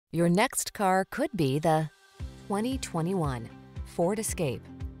Your next car could be the 2021 Ford Escape.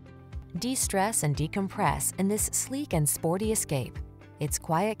 De-stress and decompress in this sleek and sporty Escape. Its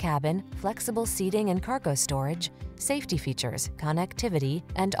quiet cabin, flexible seating and cargo storage, safety features, connectivity,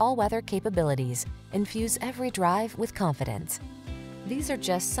 and all-weather capabilities infuse every drive with confidence. These are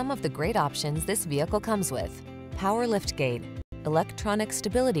just some of the great options this vehicle comes with: power liftgate, electronic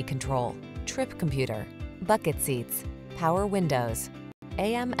stability control, trip computer, bucket seats, power windows,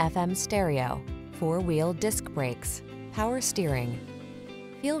 AM/FM stereo, four-wheel disc brakes, power steering.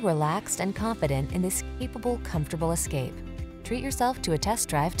 Feel relaxed and confident in this capable, comfortable Escape. Treat yourself to a test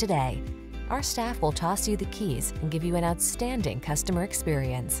drive today. Our staff will toss you the keys and give you an outstanding customer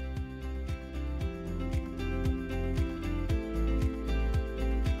experience.